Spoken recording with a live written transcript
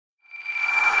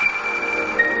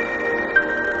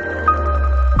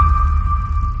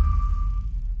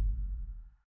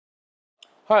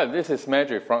Hi, this is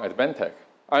Magic from Advantech.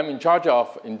 I'm in charge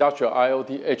of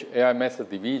Industrial-IoT Edge AI Master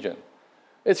Division.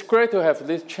 It's great to have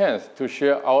this chance to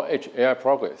share our Edge AI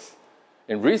progress.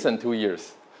 In recent 2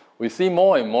 years, we see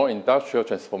more and more industrial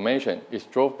transformation is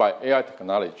drove by AI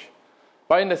technology.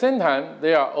 But in the same time,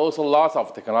 there are also lots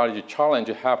of technology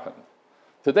challenges happen.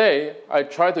 Today, I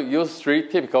try to use 3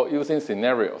 typical using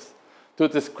scenarios to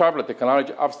describe the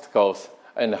technology obstacles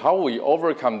and how we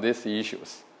overcome these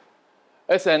issues.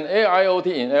 As an AIoT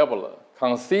enabler,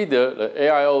 consider the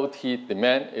AIoT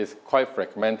demand is quite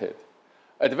fragmented.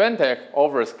 Advantech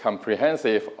offers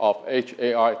comprehensive of Edge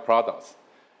AI products,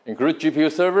 include GPU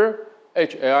server,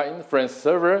 Edge AI inference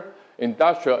server,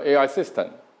 industrial AI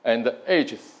system, and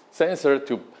Edge sensor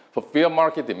to fulfill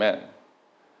market demand.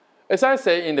 As I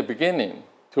said in the beginning,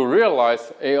 to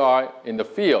realize AI in the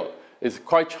field is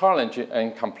quite challenging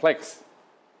and complex.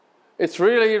 It's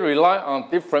really rely on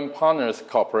different partners'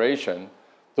 cooperation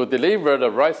to deliver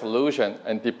the right solution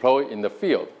and deploy in the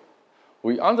field.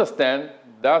 We understand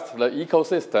that the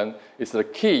ecosystem is the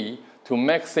key to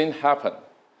make things happen.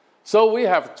 So we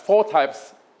have 4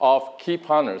 types of key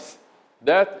partners.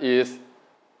 That is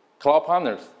cloud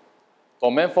partners,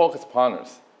 domain-focused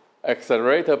partners,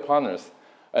 accelerator partners,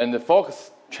 and the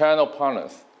focus channel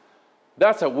partners.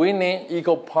 That's a winning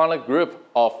eco-partner group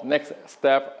of next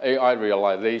step AI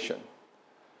realization.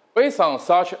 Based on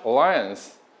such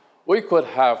alliance, we could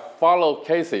have follow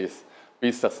cases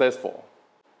be successful.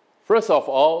 First of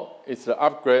all, it's the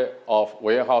upgrade of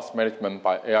warehouse management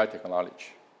by AI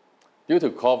technology. Due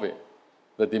to COVID,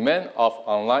 the demand of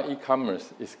online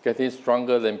e-commerce is getting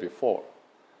stronger than before.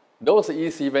 Those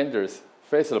EC vendors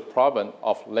face the problem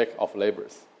of lack of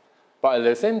labors. But at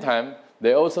the same time,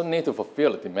 they also need to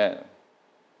fulfill the demand.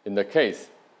 In the case,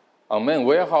 unmanned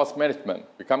warehouse management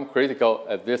becomes critical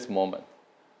at this moment.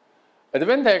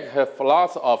 Advantech has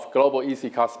lots of global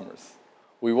EC customers.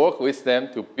 We work with them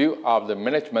to build up the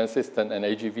management system and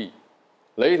AGV.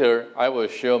 Later, I will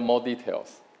share more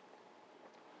details.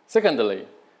 Secondly,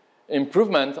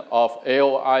 improvement of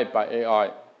AOI by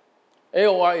AI.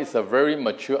 AOI is a very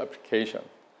mature application,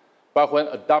 but when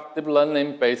adaptive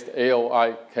learning-based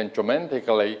AOI can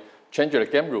dramatically change the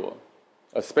game rule,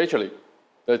 especially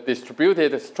the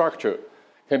distributed structure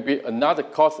can be another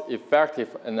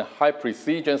cost-effective and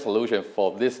high-precision solution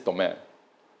for this domain.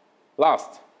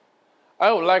 Last,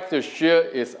 I would like to share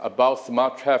is about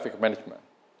smart traffic management.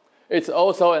 It's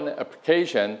also an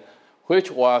application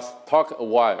which was talked a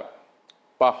while,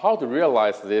 but how to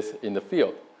realize this in the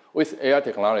field with AI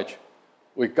technology,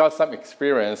 we got some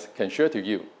experience can share to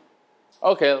you.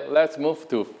 Okay, let's move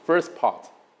to first part.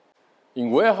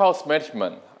 In warehouse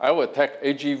management, I will take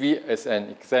AGV as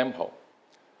an example.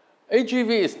 AGV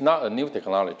is not a new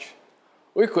technology.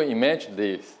 We could imagine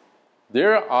this.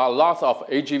 There are lots of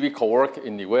AGV co-work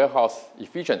in the warehouse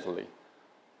efficiently.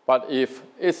 But if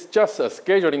it's just a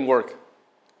scheduling work,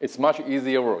 it's much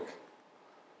easier work.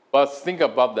 But think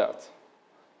about that.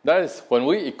 That is when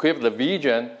we equip the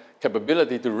vision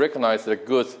capability to recognize the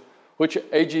goods which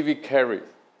AGV carries.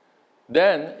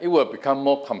 Then it will become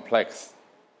more complex.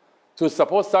 To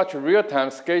support such real-time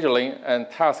scheduling and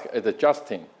task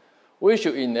adjusting, we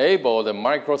should enable the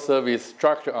microservice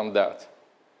structure on that.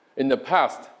 In the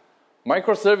past,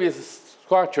 microservice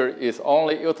structure is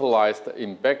only utilized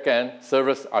in back-end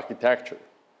service architecture.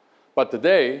 But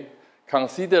today,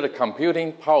 consider the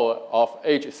computing power of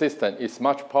edge system is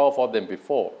much powerful than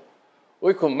before.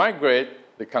 We could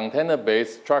migrate the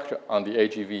container-based structure on the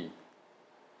AGV.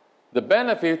 The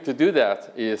benefit to do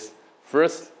that is,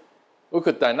 first, we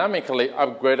could dynamically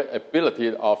upgrade the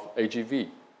ability of AGV.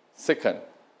 Second,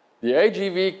 the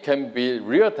AGV can be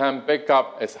real-time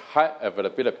backup as high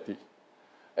availability.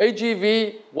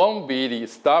 AGV won't be the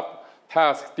stop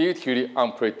task due to the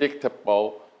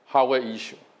unpredictable hardware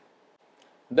issue.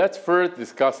 Let's first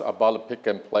discuss about the pick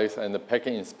and place and the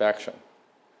packing inspection.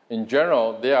 In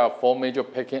general, there are 4 major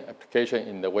packing applications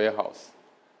in the warehouse.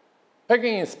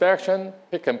 Packing inspection,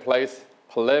 pick and place,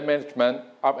 pallet management,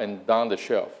 up and down the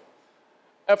shelf.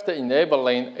 After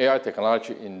enabling AI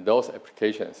technology in those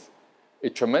applications,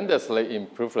 it tremendously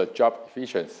improves the job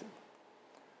efficiency.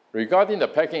 Regarding the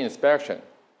packing inspection,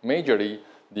 majorly,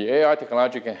 the AI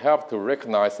technology can help to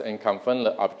recognize and confirm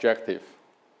the objective.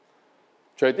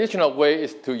 Traditional way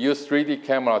is to use 3D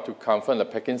camera to confirm the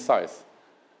packing size.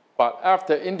 But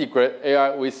after integrate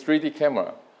AI with 3D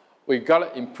camera, we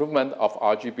got improvement of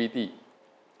RGBD.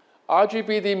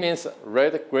 RGBD means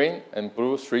red, green, and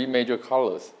blue 3 major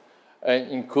colors, and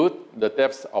include the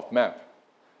depth of map.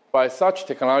 By such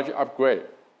technology upgrade,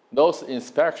 those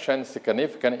inspections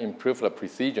significantly improve the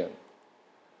precision.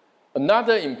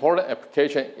 Another important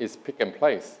application is pick and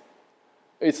place.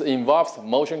 It involves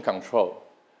motion control.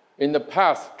 In the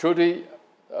past 3D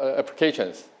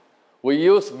applications, we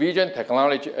use vision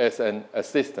technology as an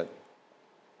assistant.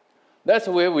 That's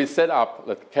where we set up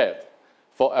the CAD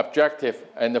for objective,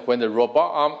 and when the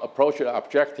robot arm approaches the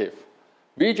objective,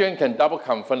 vision can double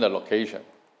confirm the location.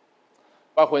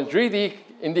 But when 3D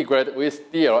integrated with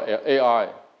AI,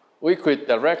 we could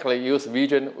directly use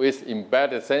vision with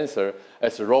embedded sensor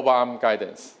as robot arm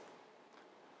guidance.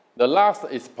 The last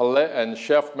is pallet and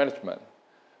shelf management.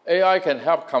 AI can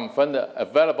help confirm the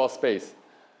available space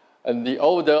and the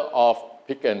order of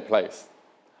pick and place.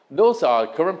 Those are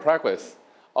current practice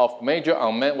of major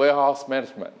unmanned warehouse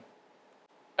management.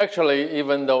 Actually,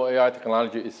 even though AI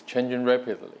technology is changing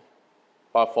rapidly,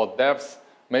 but for depth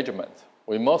measurement,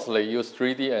 we mostly use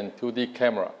 3D and 2D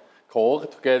camera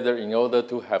co-work together in order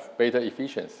to have better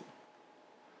efficiency.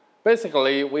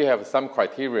 Basically, we have some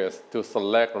criteria to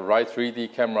select the right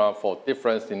 3D camera for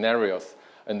different scenarios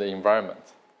and the environment.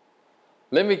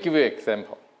 Let me give you an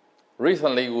example.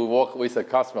 Recently, we worked with a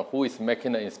customer who is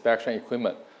making the inspection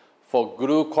equipment for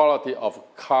good quality of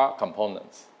car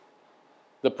components.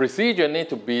 The precision needs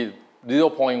to be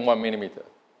 0.1 millimeter.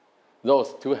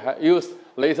 Those to use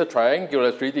laser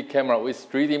triangular 3D camera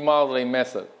with 3D modeling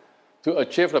method to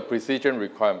achieve the precision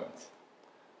requirements.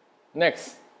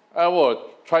 Next, I will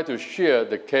try to share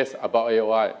the case about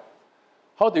AOI.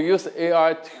 How to use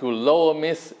AI to lower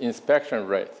misinspection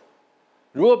rate.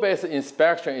 Rule-based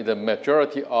inspection is the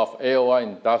majority of AOI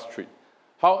industry.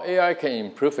 How AI can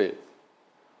improve it?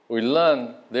 We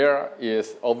learned there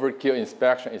is overkill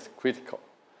inspection is critical,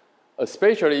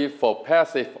 especially for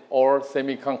passive or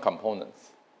semicon components.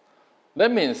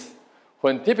 That means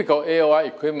when typical AOI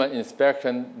equipment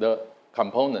inspection the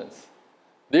components,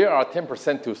 there are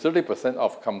 10% to 30%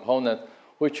 of components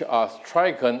which are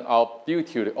stricken out due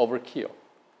to the overkill.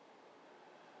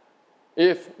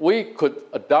 If we could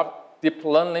adopt deep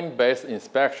learning-based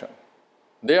inspection,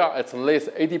 there are at least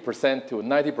 80% to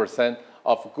 90%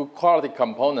 of good quality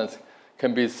components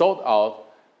can be sold out.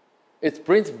 It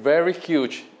brings very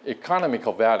huge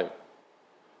economical value.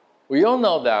 We all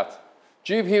know that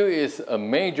GPU is a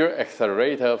major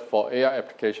accelerator for AI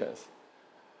applications.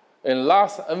 In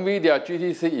last NVIDIA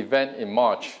GTC event in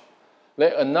March,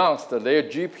 they announced their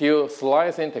GPU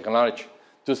slicing technology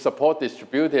to support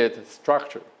distributed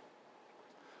structure.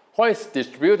 What is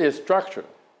distributed structure?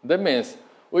 That means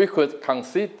we could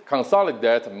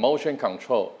consolidate motion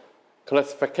control,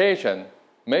 classification,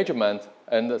 measurement,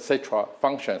 and etc.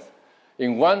 functions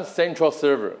in one central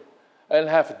server and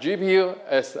have GPU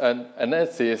as an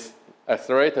analysis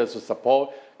accelerator to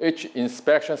support each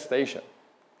inspection station.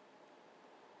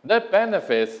 The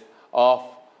benefits of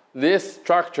this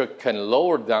structure can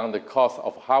lower down the cost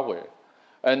of hardware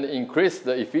and increase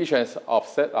the efficiency of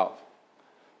setup.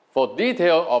 For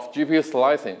detail of GPU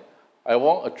slicing, I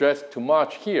won't address too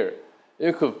much here.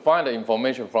 You could find the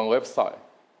information from the website.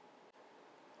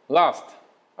 Last,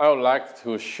 I would like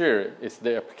to share is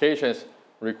the applications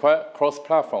require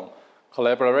cross-platform,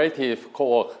 collaborative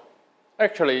co-work.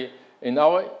 Actually, in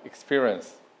our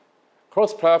experience,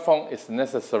 cross-platform is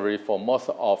necessary for most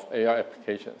of AI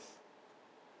applications.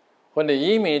 When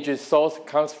the image source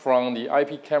comes from the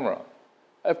IP camera,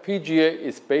 FPGA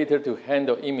is better to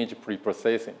handle image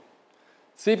preprocessing.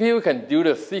 CPU can do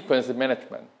the sequence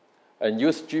management and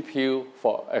use GPU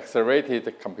for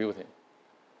accelerated computing.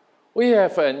 We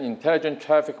have an intelligent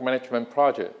traffic management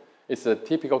project. It's a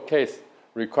typical case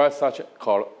requires such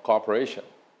cooperation.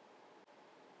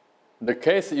 The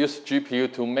case uses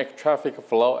GPU to make traffic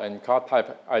flow and car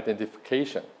type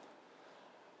identification,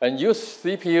 and use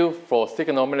CPU for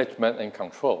signal management and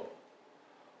control.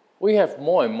 We have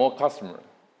more and more customers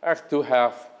ask to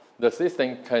have the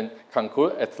system can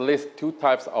conclude at least 2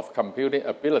 types of computing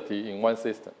ability in one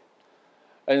system,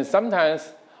 and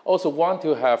sometimes also want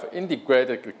to have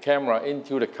integrated the camera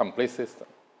into the complete system.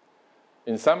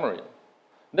 In summary,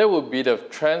 that will be the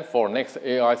trend for next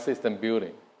AI system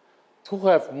building, to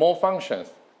have more functions,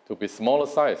 to be smaller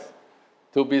size,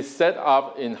 to be set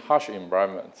up in harsh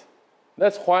environments.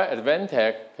 That's why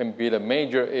Advantech can be the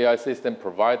major AI system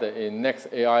provider in next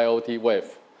AIoT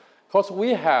wave. Because we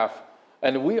have,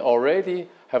 and we already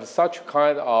have such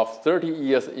kind of 30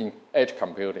 years in edge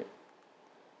computing.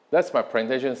 That's my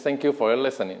presentation. Thank you for your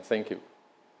listening. Thank you.